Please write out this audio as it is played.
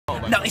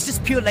No, it's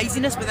just pure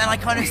laziness, but then I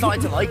kind of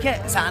started to like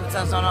it, so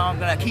no, I'm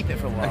going to keep it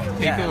for a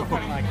while.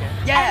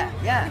 Yeah.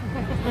 Yeah.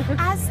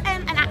 As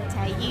an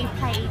actor, you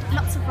played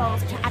lots of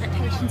roles which are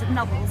adaptations of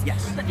novels.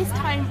 Yes. But this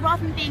time,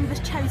 rather than being the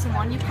chosen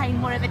one, you're playing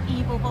more of an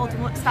evil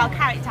Voldemort-style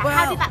character. Well,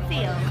 how did that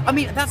feel? I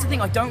mean, that's the thing.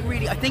 I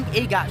think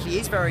Ig actually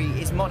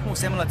is much more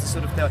similar to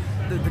sort of the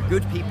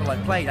good people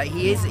I've played. Like,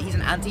 he's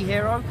an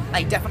anti-hero.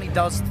 Like, he definitely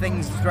does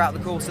things throughout the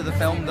course of the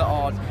film that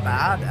are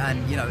bad,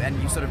 and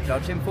you sort of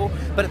judge him for.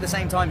 But at the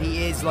same time,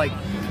 he is like,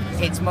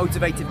 it's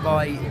motivated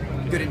by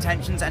good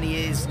intentions, and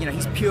he's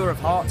pure of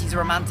heart. He's a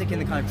romantic in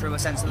the kind of truer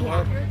sense of the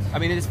word. I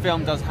mean, this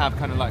film does have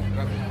kind of like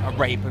a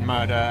rape and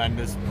murder, and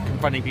there's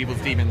confronting people's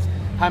demons.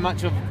 How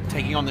much of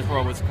taking on this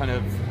role was kind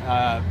of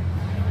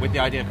with the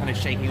idea of kind of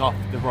shaking off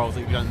the roles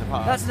that you've done in the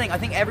past? That's the thing. I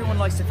think everyone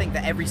likes to think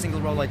that every single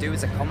role I do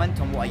is a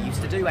comment on what I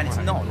used to do, and it's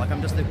not. Like,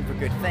 I'm just looking for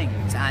good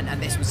things, and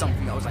this was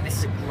something that I was like, this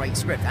is a great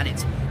script, and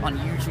it's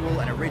unusual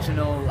and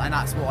original, and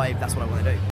that's what I want to do.